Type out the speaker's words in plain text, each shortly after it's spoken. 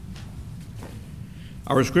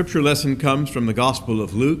Our scripture lesson comes from the Gospel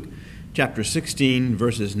of Luke, chapter 16,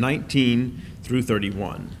 verses 19 through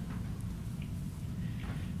 31.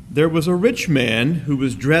 There was a rich man who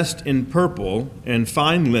was dressed in purple and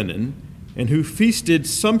fine linen, and who feasted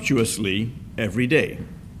sumptuously every day.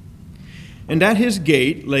 And at his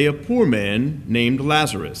gate lay a poor man named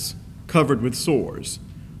Lazarus, covered with sores,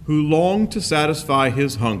 who longed to satisfy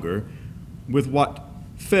his hunger with what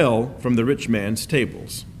fell from the rich man's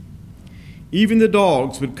tables. Even the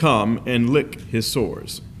dogs would come and lick his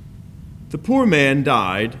sores. The poor man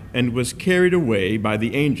died and was carried away by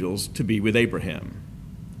the angels to be with Abraham.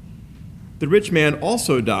 The rich man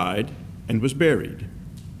also died and was buried.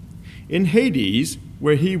 In Hades,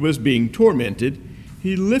 where he was being tormented,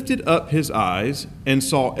 he lifted up his eyes and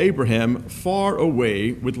saw Abraham far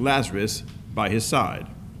away with Lazarus by his side.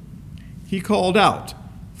 He called out,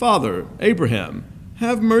 "Father, Abraham,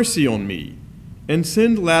 have mercy on me, and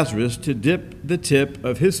send Lazarus to dip the tip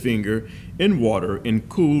of his finger in water and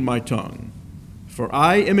cool my tongue, for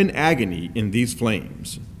I am in agony in these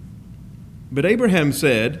flames." But Abraham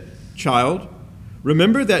said, "Child,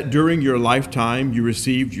 remember that during your lifetime you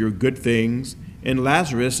received your good things, and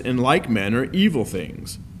Lazarus in like manner evil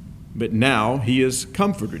things. But now he is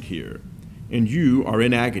comforted here, and you are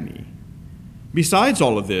in agony. Besides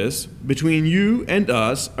all of this, between you and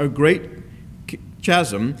us a great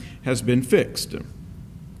chasm has been fixed,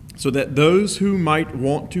 so that those who might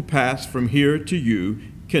want to pass from here to you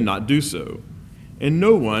cannot do so, and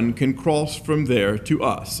no one can cross from there to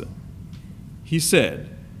us." He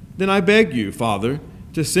said, "Then I beg you, Father,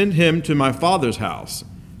 to send him to my father's house,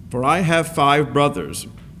 for I have 5 brothers,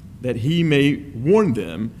 that he may warn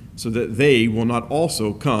them, so that they will not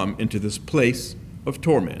also come into this place of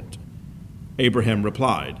torment." Abraham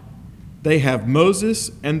replied, "They have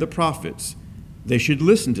Moses and the prophets. They should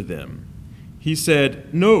listen to them." He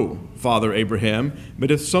said, "No, Father Abraham, but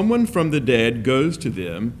if someone from the dead goes to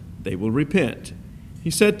them, they will repent." He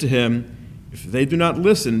said to him, "If they do not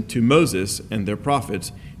listen to Moses and their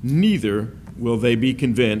prophets, neither will they be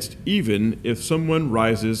convinced, even if someone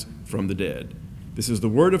rises from the dead." This is the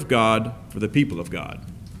word of God for the people of God.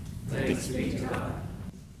 Thanks be to God.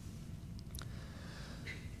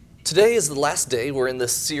 Today is the last day we're in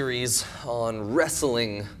this series on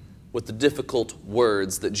wrestling with the difficult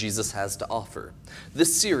words that Jesus has to offer.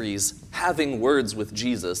 This series, Having Words with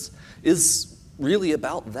Jesus, is really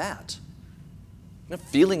about that.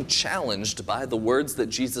 Feeling challenged by the words that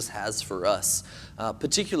Jesus has for us,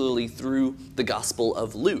 particularly through the Gospel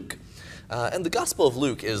of Luke. And the Gospel of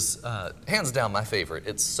Luke is hands down my favorite.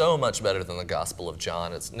 It's so much better than the Gospel of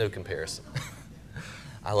John. It's no comparison.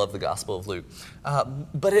 I love the Gospel of Luke.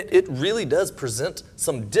 But it really does present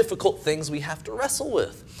some difficult things we have to wrestle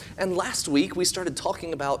with. And last week we started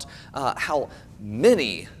talking about how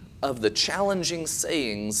many of the challenging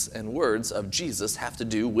sayings and words of Jesus have to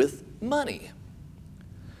do with money.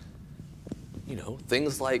 You know,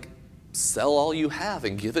 things like sell all you have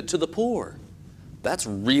and give it to the poor. That's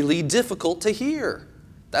really difficult to hear.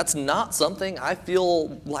 That's not something I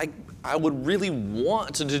feel like I would really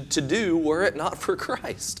want to do were it not for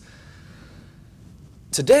Christ.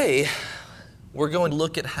 Today, we're going to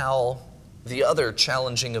look at how the other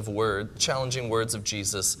challenging words of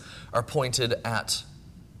Jesus are pointed at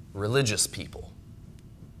religious people.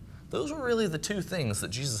 Those were really the 2 things that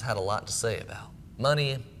Jesus had a lot to say about: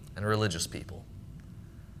 money and religious people.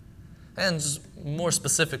 And more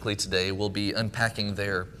specifically today, we'll be unpacking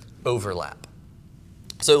their overlap.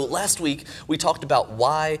 So last week, we talked about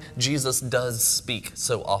why Jesus does speak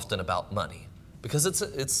so often about money, because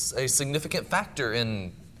it's a significant factor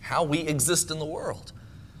in how we exist in the world.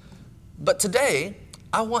 But today,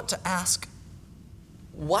 I want to ask,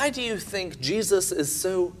 why do you think Jesus is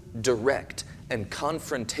so direct and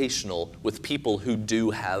confrontational with people who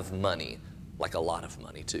do have money, like a lot of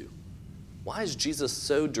money too? Why is Jesus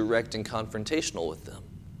so direct and confrontational with them?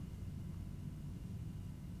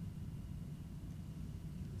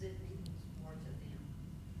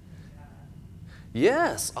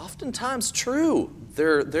 Yes, oftentimes true.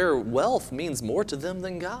 Their wealth means more to them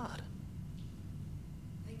than God.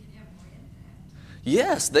 They can have more impact.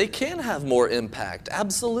 Yes, they can have more impact.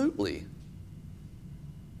 Absolutely.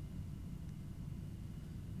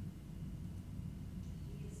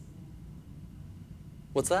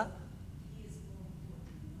 What's that?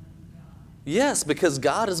 Yes, because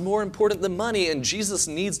God is more important than money, and Jesus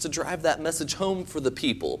needs to drive that message home for the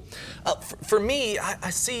people. For me, I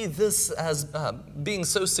see this as being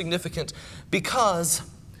so significant because,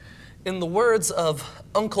 in the words of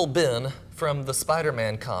Uncle Ben from the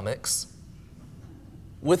Spider-Man comics,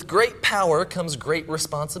 with great power comes great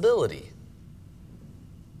responsibility.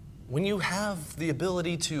 when you have the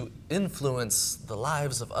ability to influence the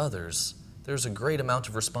lives of others, there's a great amount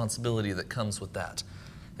of responsibility that comes with that.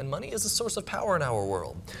 And money is a source of power in our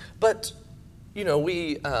world. But, you know,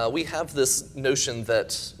 we have this notion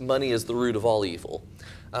that money is the root of all evil,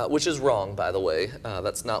 which is wrong, by the way.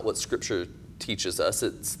 That's not what Scripture teaches us.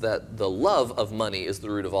 It's that the love of money is the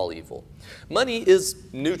root of all evil. Money is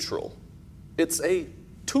neutral. It's a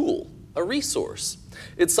tool, a resource.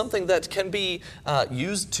 It's something that can be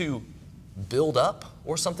used to build up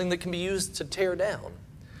or something that can be used to tear down.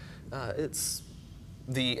 It's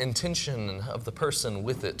the intention of the person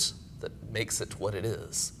with it that makes it what it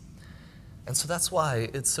is. And so that's why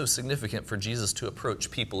it's so significant for Jesus to approach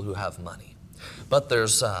people who have money. But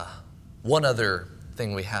there's one other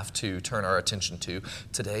thing we have to turn our attention to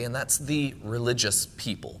today, and that's the religious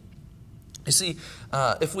people. You see,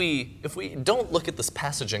 if we don't look at this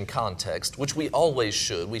passage in context, which we always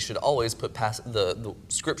should, we should always put the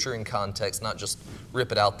Scripture in context, not just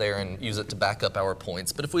rip it out there and use it to back up our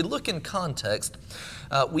points. But if we look in context,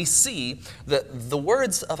 we see that the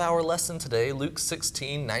words of our lesson today, Luke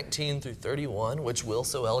 16, 19 through 31, which Will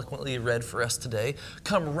so eloquently read for us today,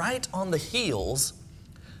 come right on the heels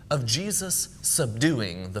of Jesus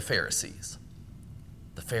subduing the Pharisees.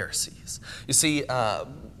 The Pharisees. You see,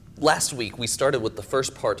 last week we started with the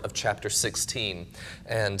first part of chapter 16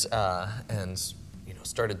 and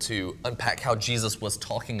started to unpack how Jesus was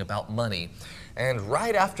talking about money. And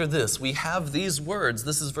right after this, we have these words.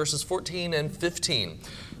 This is verses 14 and 15.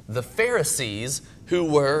 The Pharisees, who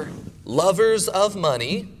were lovers of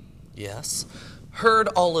money, yes, heard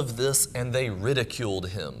all of this and they ridiculed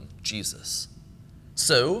him, Jesus.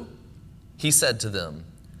 So he said to them,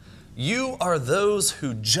 "You are those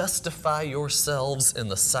who justify yourselves in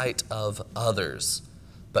the sight of others,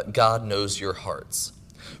 but God knows your hearts.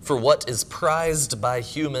 For what is prized by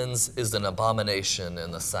humans is an abomination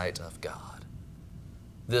in the sight of God."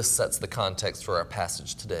 This sets the context for our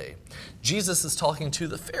passage today. Jesus is talking to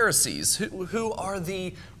the Pharisees, who are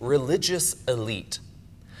the religious elite.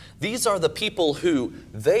 These are the people who,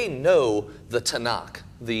 they know the Tanakh,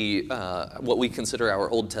 what we consider our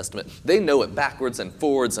Old Testament. They know it backwards and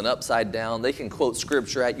forwards and upside down. They can quote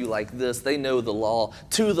Scripture at you like this. They know the law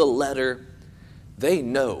to the letter. They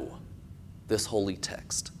know this holy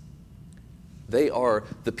text. They are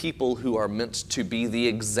the people who are meant to be the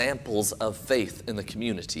examples of faith in the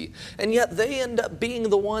community. And yet they end up being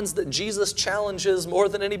the ones that Jesus challenges more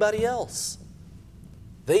than anybody else.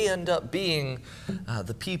 They end up being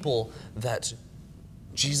the people that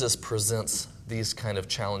Jesus presents these kind of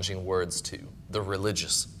challenging words to, the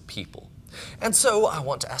religious people. And so I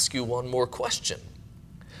want to ask you one more question.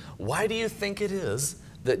 Why do you think it is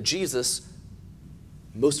that Jesus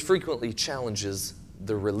most frequently challenges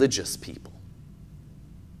the religious people?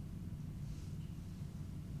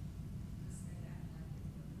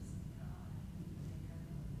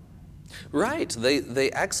 Right.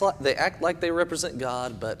 They act like they represent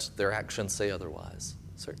God, but their actions say otherwise.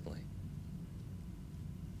 Certainly.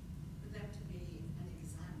 For them to be an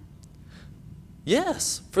example.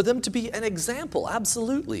 Yes, for them to be an example,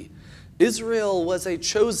 absolutely. Israel was a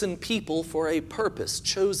chosen people for a purpose,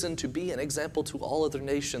 chosen to be an example to all other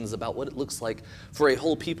nations about what it looks like for a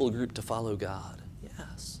whole people group to follow God.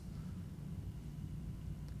 Yes.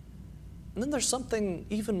 And then there's something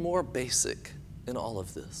even more basic in all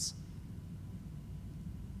of this.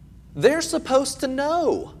 They're supposed to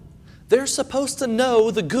know. They're supposed to know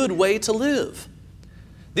the good way to live.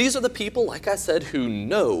 These are the people, like I said, who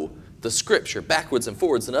know the Scripture backwards and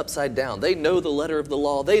forwards and upside down. They know the letter of the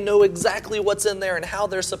law. They know exactly what's in there and how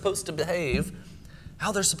they're supposed to behave,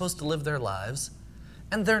 how they're supposed to live their lives,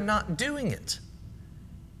 and they're not doing it.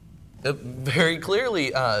 Very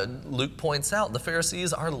clearly, Luke points out the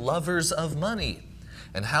Pharisees are lovers of money.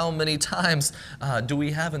 And how many times do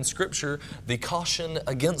we have in Scripture the caution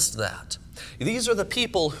against that? These are the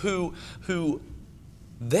people who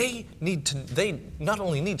they not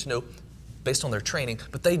only need to know based on their training,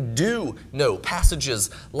 but they do know passages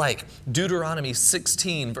like Deuteronomy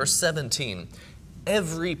 16, verse 17.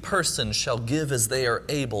 Every person shall give as they are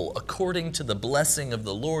able, according to the blessing of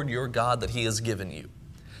the Lord your God that He has given you.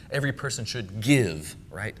 Every person should give,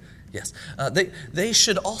 right? Yes. They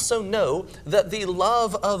should also know that the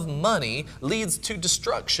love of money leads to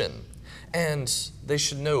destruction. And they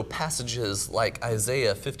should know passages like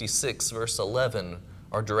Isaiah 56, verse 11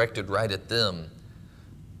 are directed right at them,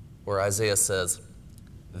 where Isaiah says,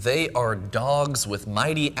 "They are dogs with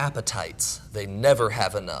mighty appetites. They never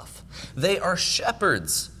have enough. They are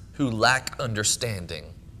shepherds who lack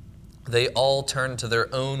understanding. They all turn to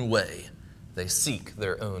their own way. They seek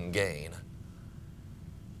their own gain."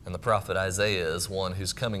 And the prophet Isaiah is one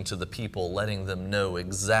who's coming to the people, letting them know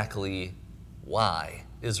exactly why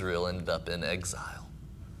Israel ended up in exile.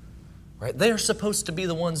 Right? They are supposed to be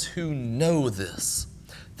the ones who know this.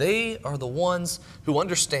 They are the ones who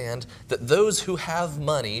understand that those who have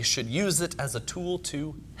money should use it as a tool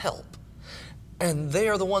to help. And they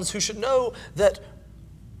are the ones who should know that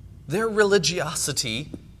their religiosity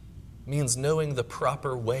means knowing the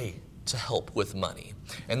proper way to help with money.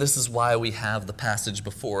 And this is why we have the passage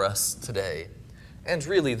before us today, and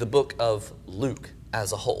really the book of Luke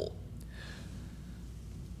as a whole.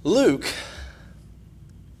 Luke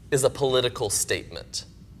is a political statement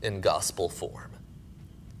in gospel form.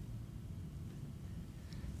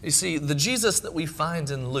 You see, the Jesus that we find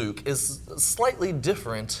in Luke is slightly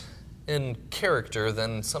different in character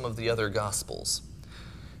than some of the other gospels.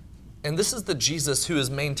 And this is the Jesus who is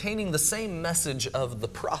maintaining the same message of the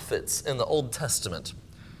prophets in the Old Testament,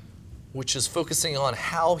 which is focusing on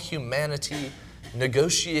how humanity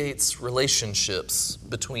negotiates relationships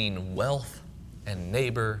between wealth and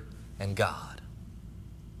neighbor and God.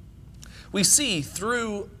 We see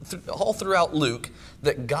all throughout Luke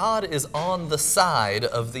that God is on the side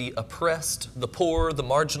of the oppressed, the poor, the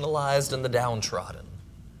marginalized, and the downtrodden.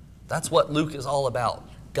 That's what Luke is all about.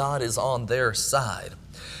 God is on their side.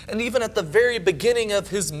 And even at the very beginning of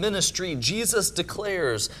his ministry, Jesus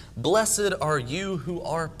declares, "Blessed are you who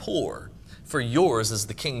are poor, for yours is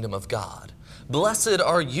the kingdom of God. Blessed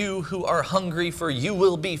are you who are hungry, for you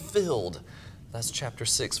will be filled." That's chapter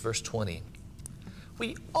 6, verse 20.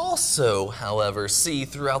 We also, however, see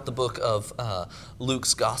throughout the book of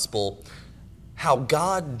Luke's gospel how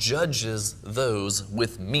God judges those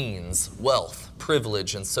with means, wealth,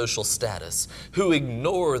 privilege, and social status, who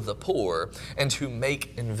ignore the poor and who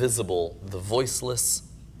make invisible the voiceless,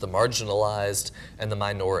 the marginalized, and the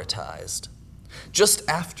minoritized. Just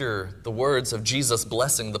after the words of Jesus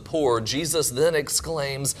blessing the poor, Jesus then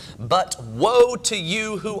exclaims, "But woe to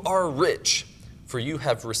you who are rich, for you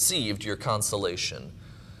have received your consolation.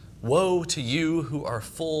 Woe to you who are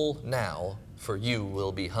full now, for you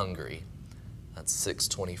will be hungry." That's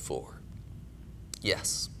 6:24.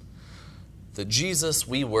 Yes, the Jesus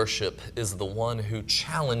we worship is the one who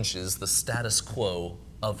challenges the status quo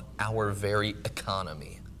of our very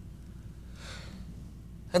economy.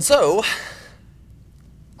 And so,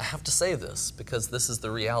 I have to say this because this is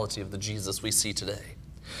the reality of the Jesus we see today.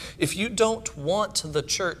 If you don't want the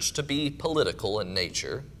church to be political in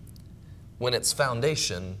nature, when its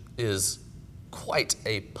foundation is quite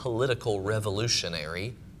a political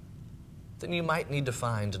revolutionary, then you might need to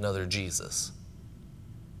find another Jesus.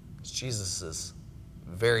 Jesus is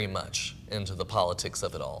very much into the politics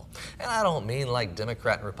of it all. And I don't mean like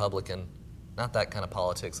Democrat and Republican, not that kind of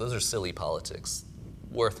politics. Those are silly politics,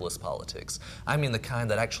 worthless politics. I mean the kind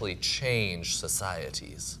that actually change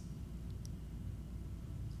societies.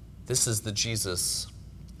 This is the Jesus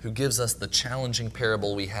who gives us the challenging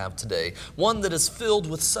parable we have today, one that is filled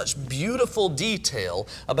with such beautiful detail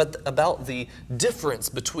about the difference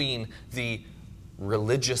between the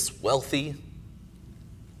religious wealthy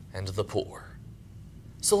and the poor.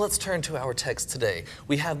 So let's turn to our text today.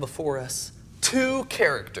 We have before us two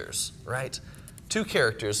characters, right? Two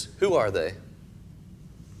characters. Who are they?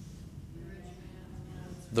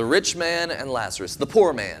 The rich man and Lazarus, the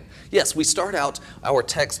poor man. Yes, we start out our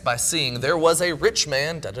text by seeing there was a rich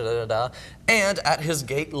man, and at his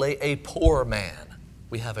gate lay a poor man.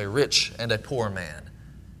 We have a rich and a poor man.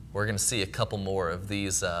 We're going to see a couple more of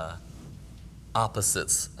these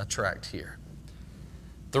opposites attract here.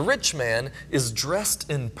 The rich man is dressed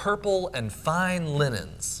in purple and fine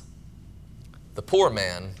linens. The poor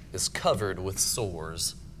man is covered with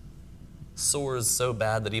sores. Sores so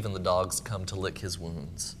bad that even the dogs come to lick his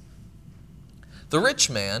wounds. The rich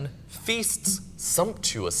man feasts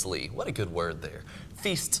sumptuously. What a good word there.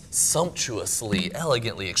 Feasts sumptuously,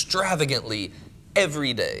 elegantly, extravagantly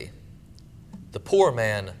every day. The poor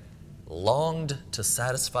man longed to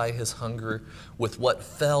satisfy his hunger with what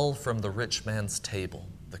fell from the rich man's table,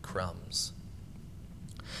 the crumbs.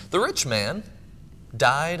 The rich man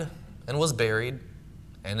died and was buried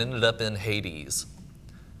and ended up in Hades.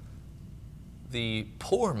 The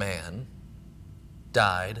poor man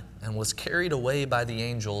died and was carried away by the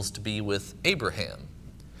angels to be with Abraham.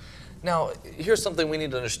 Now, here's something we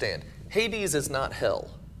need to understand. Hades is not hell.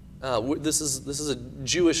 This is a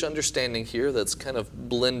Jewish understanding here that's kind of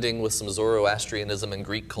blending with some Zoroastrianism and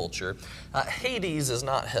Greek culture. Hades is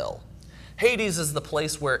not hell. Hades is the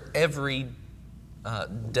place where every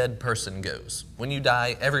dead person goes. When you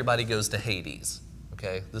die, everybody goes to Hades.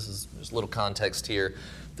 Okay, there's a little context here.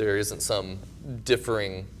 There isn't some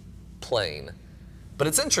differing plane. But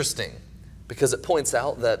it's interesting because it points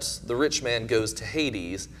out that the rich man goes to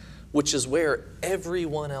Hades, which is where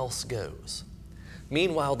everyone else goes.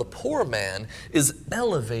 Meanwhile, the poor man is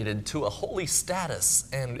elevated to a holy status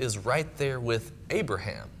and is right there with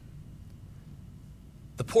Abraham.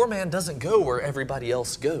 The poor man doesn't go where everybody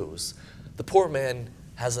else goes. The poor man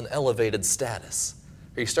has an elevated status.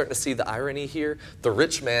 Are you starting to see the irony here? The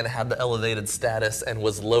rich man had the elevated status and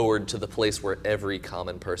was lowered to the place where every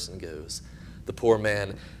common person goes. The poor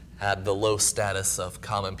man had the low status of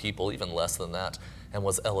common people, even less than that, and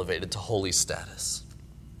was elevated to holy status.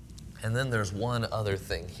 And then there's one other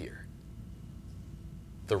thing here.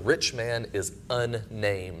 The rich man is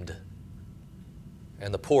unnamed,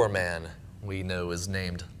 and the poor man, we know, is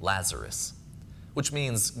named Lazarus, which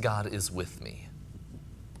means God is with me.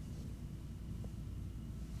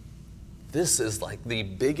 This is like the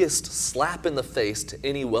biggest slap in the face to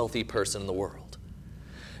any wealthy person in the world.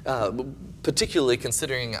 Particularly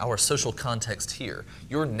considering our social context here.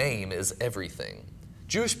 Your name is everything.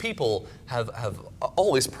 Jewish people have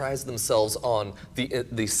always prized themselves on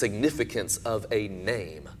the significance of a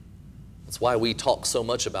name. That's why we talk so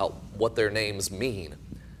much about what their names mean.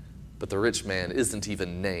 But the rich man isn't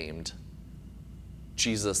even named.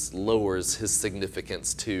 Jesus lowers his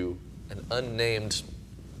significance to an unnamed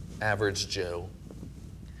average Joe.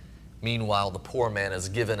 Meanwhile, the poor man is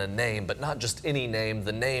given a name, but not just any name,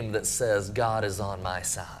 the name that says, God is on my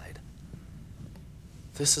side.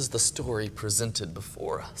 This is the story presented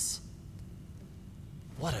before us.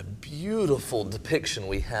 What a beautiful depiction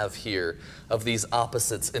we have here of these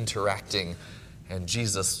opposites interacting and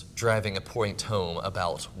Jesus driving a point home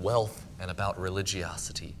about wealth and about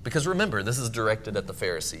religiosity. Because remember, this is directed at the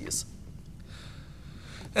Pharisees.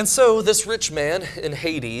 And so this rich man in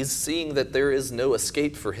Hades, seeing that there is no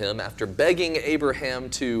escape for him, after begging Abraham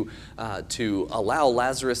to allow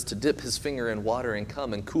Lazarus to dip his finger in water and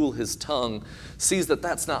come and cool his tongue, sees that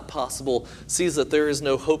that's not possible, sees that there is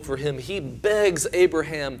no hope for him. He begs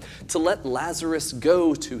Abraham to let Lazarus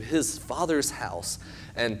go to his father's house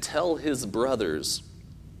and tell his brothers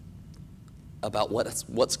about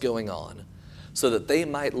what's going on, so that they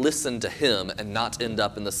might listen to him and not end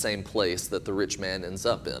up in the same place that the rich man ends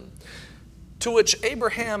up in. To which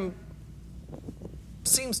Abraham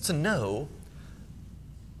seems to know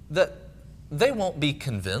that they won't be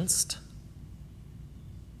convinced.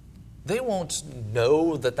 They won't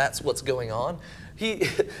know that that's what's going on.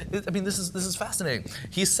 This is fascinating.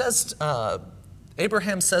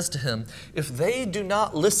 Abraham says to him, if they do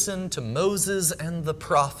not listen to Moses and the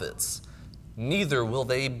prophets, neither will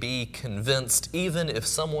they be convinced even if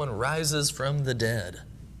someone rises from the dead.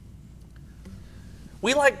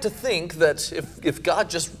 We like to think that if God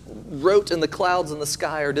just wrote in the clouds in the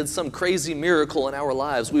sky or did some crazy miracle in our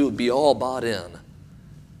lives, we would be all bought in.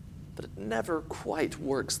 But it never quite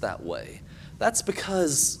works that way. That's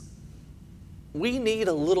because we need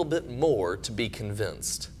a little bit more to be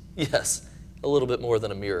convinced. Yes, a little bit more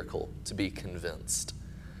than a miracle to be convinced.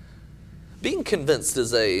 Being convinced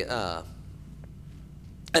is an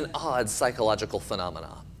odd psychological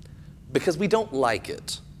phenomena because we don't like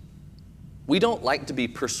it. We don't like to be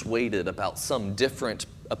persuaded about some different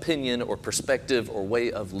opinion or perspective or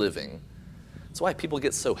way of living. That's why people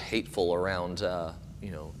get so hateful around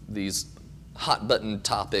these hot button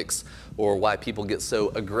topics, or why people get so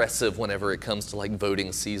aggressive whenever it comes to like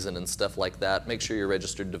voting season and stuff like that. Make sure you're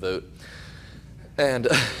registered to vote. And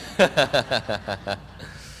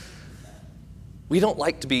we don't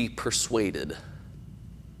like to be persuaded,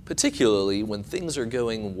 particularly when things are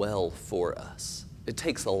going well for us. It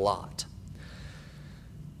takes a lot.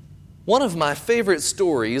 One of my favorite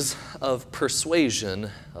stories of persuasion,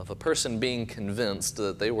 of a person being convinced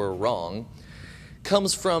that they were wrong,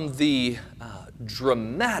 comes from the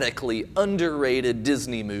dramatically underrated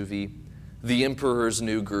Disney movie, The Emperor's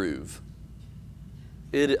New Groove.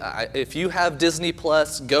 If you have Disney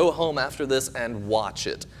Plus, go home after this and watch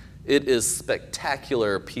it. It is a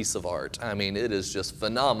spectacular piece of art. I mean, it is just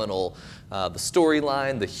phenomenal. The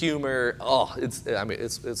storyline, the humor,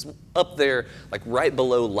 it's up there, like right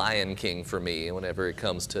below Lion King for me whenever it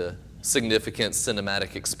comes to significant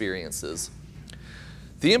cinematic experiences.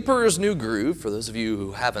 The Emperor's New Groove, for those of you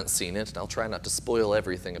who haven't seen it, and I'll try not to spoil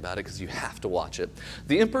everything about it because you have to watch it.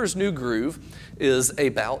 The Emperor's New Groove is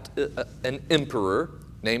about an emperor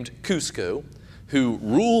named Cusco who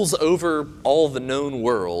rules over all the known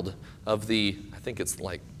world of I think it's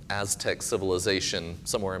like Aztec civilization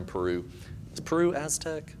somewhere in Peru. Is Peru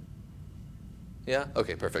Aztec? Yeah?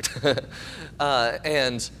 Okay, perfect.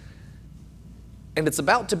 And it's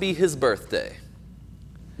about to be his birthday.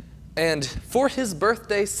 And for his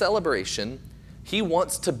birthday celebration, he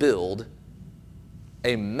wants to build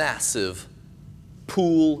a massive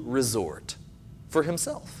pool resort for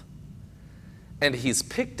himself. And he's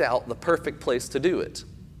picked out the perfect place to do it.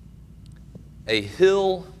 A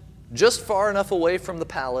hill just far enough away from the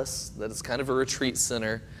palace that it's kind of a retreat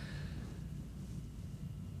center.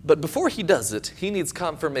 But before he does it, he needs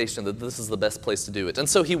confirmation that this is the best place to do it. And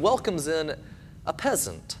so he welcomes in a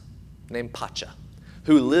peasant named Pacha,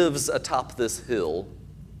 who lives atop this hill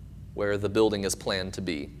where the building is planned to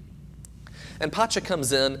be. And Pacha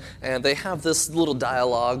comes in, and they have this little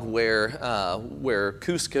dialogue where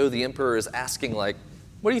Cusco, the emperor, is asking, like,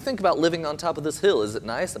 what do you think about living on top of this hill? Is it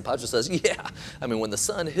nice? And Pacha says, yeah. I mean, when the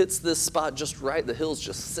sun hits this spot just right, the hills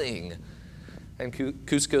just sing. And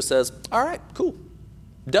Cusco says, all right, cool,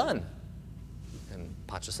 done. And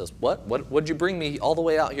Pacha says, what'd you bring me all the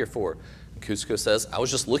way out here for? And Cusco says, I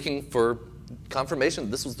was just looking for confirmation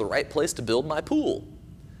that this was the right place to build my pool.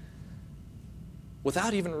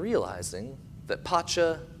 Without even realizing that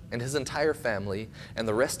Pacha and his entire family and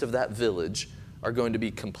the rest of that village are going to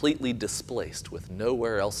be completely displaced with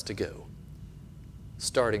nowhere else to go,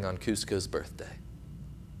 starting on Cusco's birthday.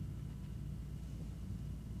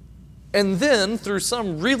 And then, through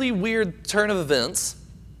some really weird turn of events,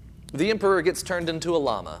 the emperor gets turned into a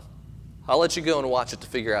llama. I'll let you go and watch it to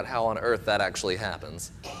figure out how on earth that actually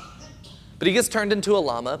happens. But he gets turned into a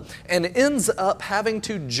llama and ends up having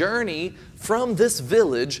to journey from this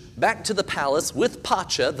village back to the palace with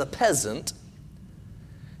Pacha, the peasant.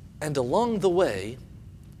 And along the way,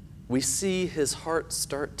 we see his heart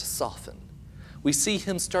start to soften. We see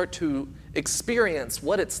him start to experience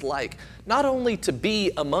what it's like not only to be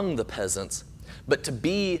among the peasants, but to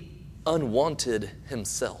be unwanted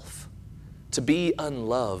himself, to be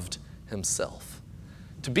unloved himself,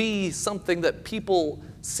 to be something that people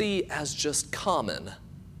see as just common,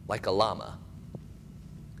 like a llama.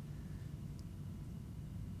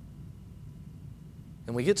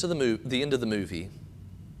 And we get to the end of the movie,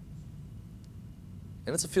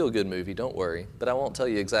 and it's a feel-good movie, don't worry, but I won't tell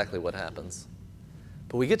you exactly what happens.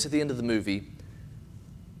 But we get to the end of the movie,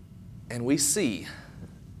 and we see,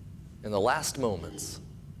 in the last moments,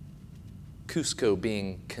 Cusco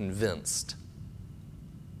being convinced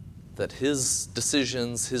that his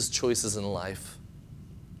decisions, his choices in life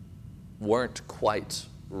weren't quite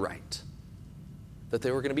right, that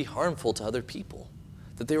they were going to be harmful to other people,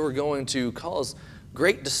 that they were going to cause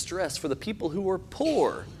great distress for the people who were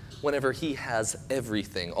poor whenever he has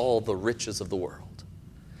everything, all the riches of the world.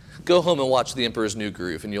 Go home and watch The Emperor's New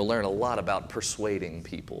Groove, and you'll learn a lot about persuading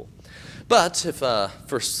people. But if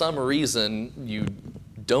for some reason you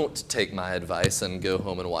don't take my advice and go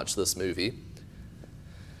home and watch this movie,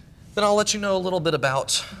 then I'll let you know a little bit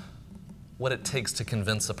about what it takes to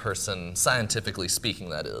convince a person, scientifically speaking,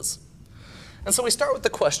 that is. And so we start with the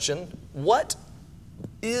question, what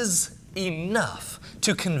is enough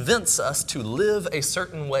to convince us to live a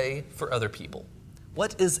certain way for other people?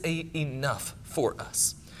 What is enough for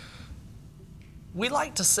us? We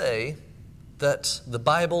like to say that the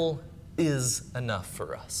Bible is enough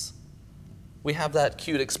for us. We have that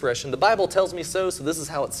cute expression, the Bible tells me so, so this is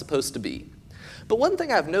how it's supposed to be. But one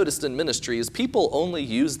thing I've noticed in ministry is people only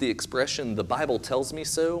use the expression, the Bible tells me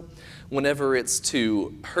so, whenever it's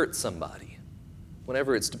to hurt somebody,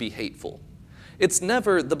 whenever it's to be hateful. It's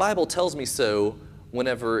never, the Bible tells me so,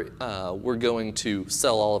 whenever we're going to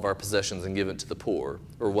sell all of our possessions and give it to the poor,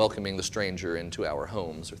 or welcoming the stranger into our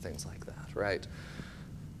homes, or things like that, right?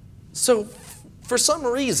 So, for some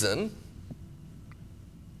reason,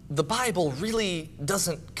 the Bible really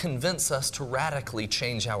doesn't convince us to radically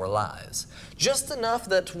change our lives. Just enough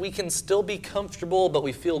that we can still be comfortable, but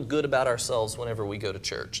we feel good about ourselves whenever we go to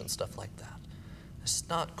church and stuff like that. It's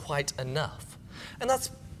not quite enough. And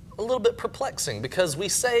that's a little bit perplexing because we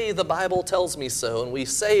say the Bible tells me so, and we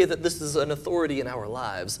say that this is an authority in our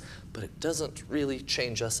lives, but it doesn't really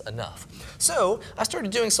change us enough. So I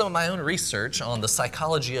started doing some of my own research on the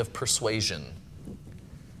psychology of persuasion.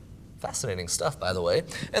 Fascinating stuff, by the way.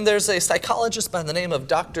 And there's a psychologist by the name of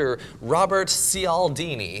Dr. Robert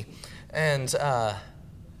Cialdini, and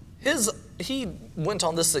he went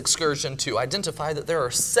on this excursion to identify that there are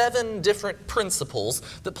 7 different principles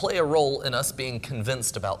that play a role in us being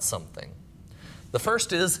convinced about something. The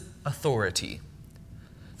first is authority.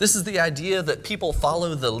 This is the idea that people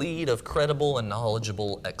follow the lead of credible and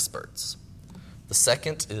knowledgeable experts. The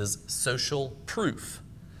second is social proof.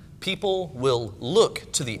 People will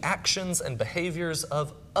look to the actions and behaviors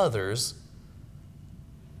of others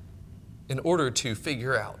in order to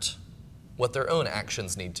figure out what their own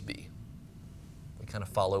actions need to be. We kind of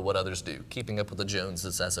follow what others do, keeping up with the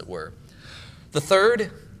Joneses, as it were. The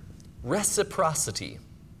third, reciprocity.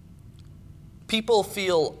 People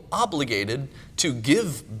feel obligated to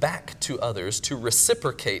give back to others, to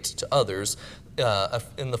reciprocate to others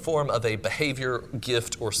in the form of a behavior,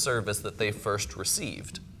 gift, or service that they first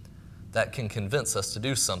received. That can convince us to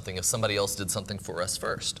do something if somebody else did something for us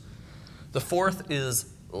first. The fourth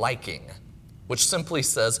is liking, which simply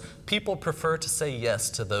says people prefer to say yes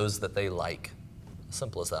to those that they like.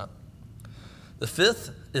 Simple as that. The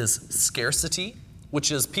fifth is scarcity, which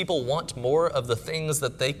is people want more of the things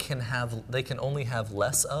that they can only have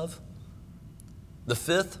less of. The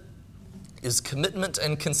fifth is commitment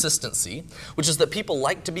and consistency, which is that people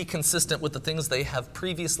like to be consistent with the things they have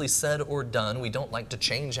previously said or done. We don't like to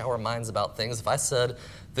change our minds about things. If I said,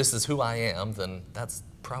 this is who I am, then that's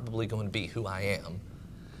probably going to be who I am.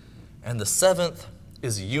 And the seventh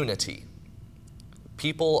is unity.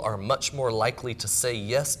 People are much more likely to say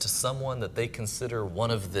yes to someone that they consider one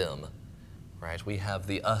of them. Right? We have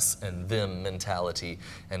the us and them mentality,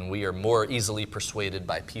 and we are more easily persuaded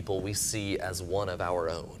by people we see as one of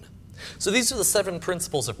our own. So these are the 7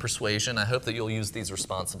 principles of persuasion. I hope that you'll use these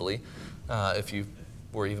responsibly if you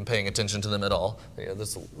were even paying attention to them at all.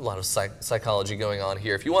 There's a lot of psychology going on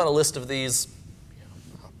here. If you want a list of these,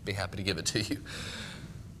 I'll be happy to give it to you.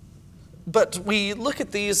 But we look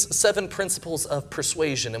at these 7 principles of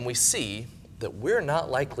persuasion, and we see that we're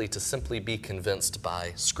not likely to simply be convinced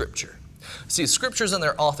by Scripture. See, Scriptures and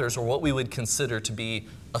their authors are what we would consider to be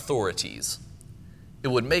authorities. It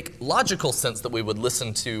would make logical sense that we would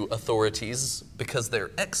listen to authorities because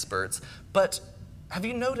they're experts, but have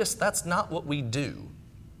you noticed that's not what we do?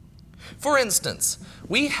 For instance,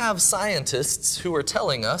 we have scientists who are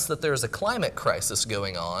telling us that there's a climate crisis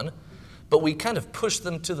going on, but we kind of push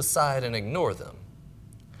them to the side and ignore them.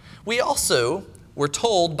 We also were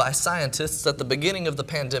told by scientists at the beginning of the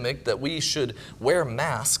pandemic that we should wear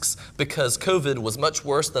masks because COVID was much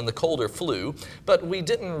worse than the cold or flu, but we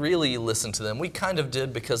didn't really listen to them. We kind of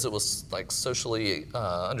did because it was socially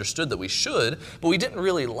understood that we should, but we didn't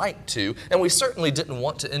really like to, and we certainly didn't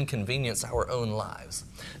want to inconvenience our own lives.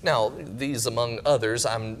 Now, these among others,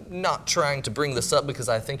 I'm not trying to bring this up because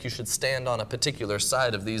I think you should stand on a particular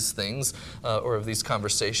side of these things or of these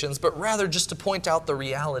conversations, but rather just to point out the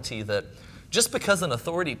reality that just because an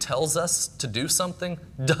authority tells us to do something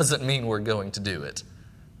doesn't mean we're going to do it,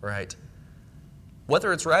 right?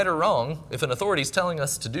 Whether it's right or wrong, if an authority is telling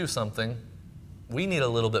us to do something, we need a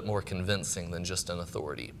little bit more convincing than just an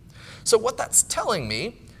authority. So what that's telling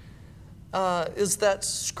me is that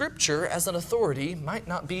Scripture as an authority might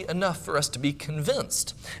not be enough for us to be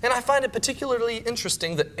convinced. And I find it particularly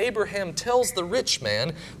interesting that Abraham tells the rich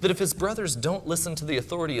man that if his brothers don't listen to the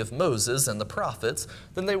authority of Moses and the prophets,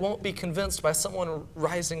 then they won't be convinced by someone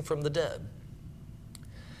rising from the dead.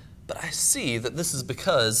 But I see that this is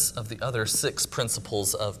because of the other 6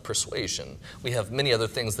 principles of persuasion. We have many other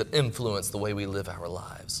things that influence the way we live our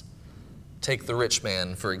lives. Take the rich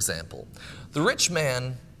man, for example. The rich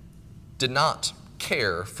man did not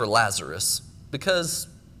care for Lazarus because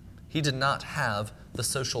he did not have the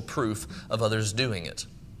social proof of others doing it.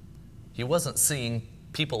 He wasn't seeing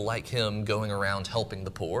people like him going around helping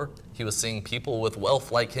the poor. He was seeing people with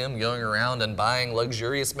wealth like him going around and buying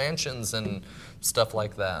luxurious mansions and stuff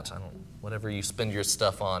like that. Whatever you spend your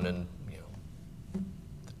stuff on in the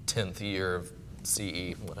 10th year of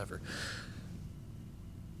CE, whatever.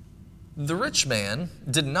 The rich man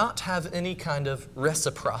did not have any kind of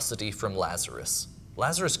reciprocity from Lazarus.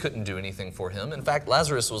 Lazarus couldn't do anything for him. In fact,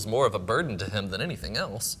 Lazarus was more of a burden to him than anything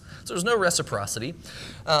else. So there's no reciprocity.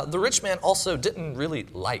 The rich man also didn't really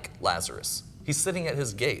like Lazarus. He's sitting at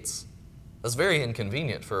his gates. That's very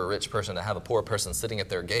inconvenient for a rich person to have a poor person sitting at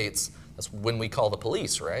their gates. That's when we call the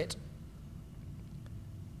police, right?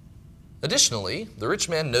 Additionally, the rich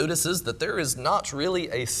man notices that there is not really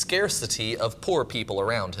a scarcity of poor people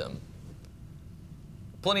around him.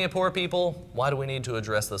 Plenty of poor people, why do we need to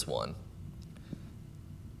address this one?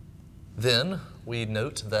 Then we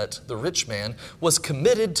note that the rich man was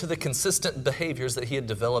committed to the consistent behaviors that he had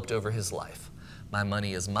developed over his life. My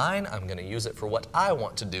money is mine, I'm going to use it for what I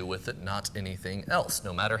want to do with it, not anything else,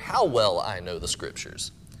 no matter how well I know the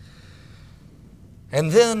Scriptures.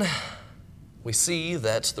 And then we see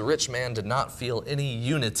that the rich man did not feel any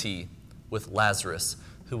unity with Lazarus,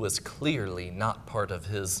 who was clearly not part of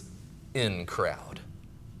his in crowd.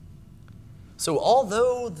 So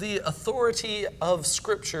although the authority of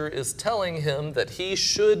Scripture is telling him that he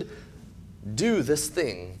should do this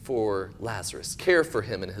thing for Lazarus, care for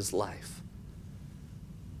him in his life,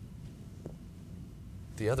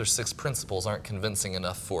 the other 6 principles aren't convincing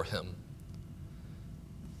enough for him.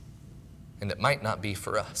 And it might not be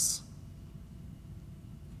for us.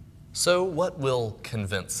 So what will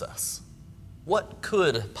convince us? What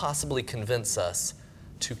could possibly convince us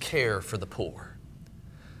to care for the poor?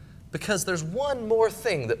 Because there's one more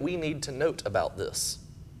thing that we need to note about this.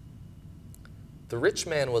 The rich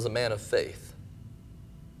man was a man of faith,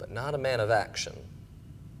 but not a man of action.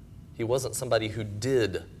 He wasn't somebody who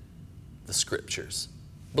did the scriptures.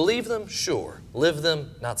 Believe them? Sure. Live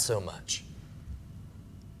them? Not so much.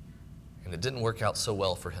 And it didn't work out so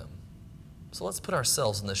well for him. So let's put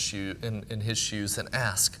ourselves in his shoes and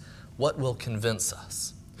ask, what will convince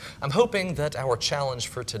us? I'm hoping that our challenge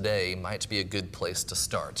for today might be a good place to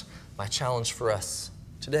start. My challenge for us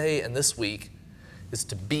today and this week is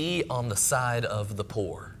to be on the side of the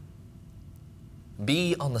poor.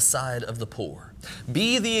 Be on the side of the poor.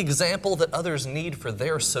 Be the example that others need for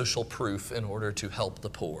their social proof in order to help the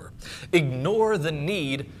poor. Ignore the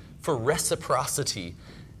need for reciprocity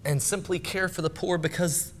and simply care for the poor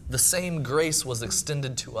because the same grace was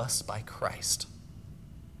extended to us by Christ.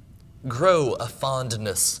 Grow a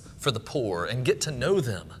fondness for the poor and get to know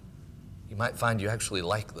them. You might find you actually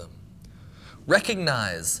like them.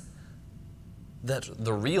 Recognize that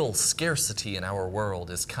the real scarcity in our world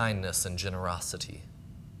is kindness and generosity.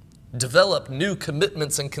 Develop new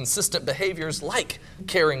commitments and consistent behaviors like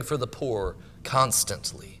caring for the poor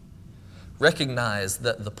constantly. Recognize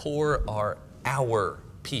that the poor are our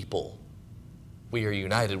people. We are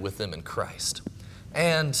united with them in Christ.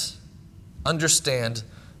 And understand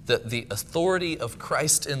that the authority of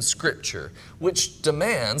Christ in Scripture, which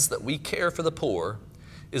demands that we care for the poor,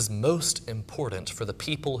 is most important for the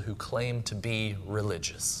people who claim to be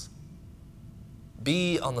religious.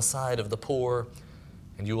 Be on the side of the poor,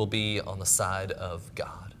 and you will be on the side of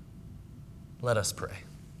God. Let us pray.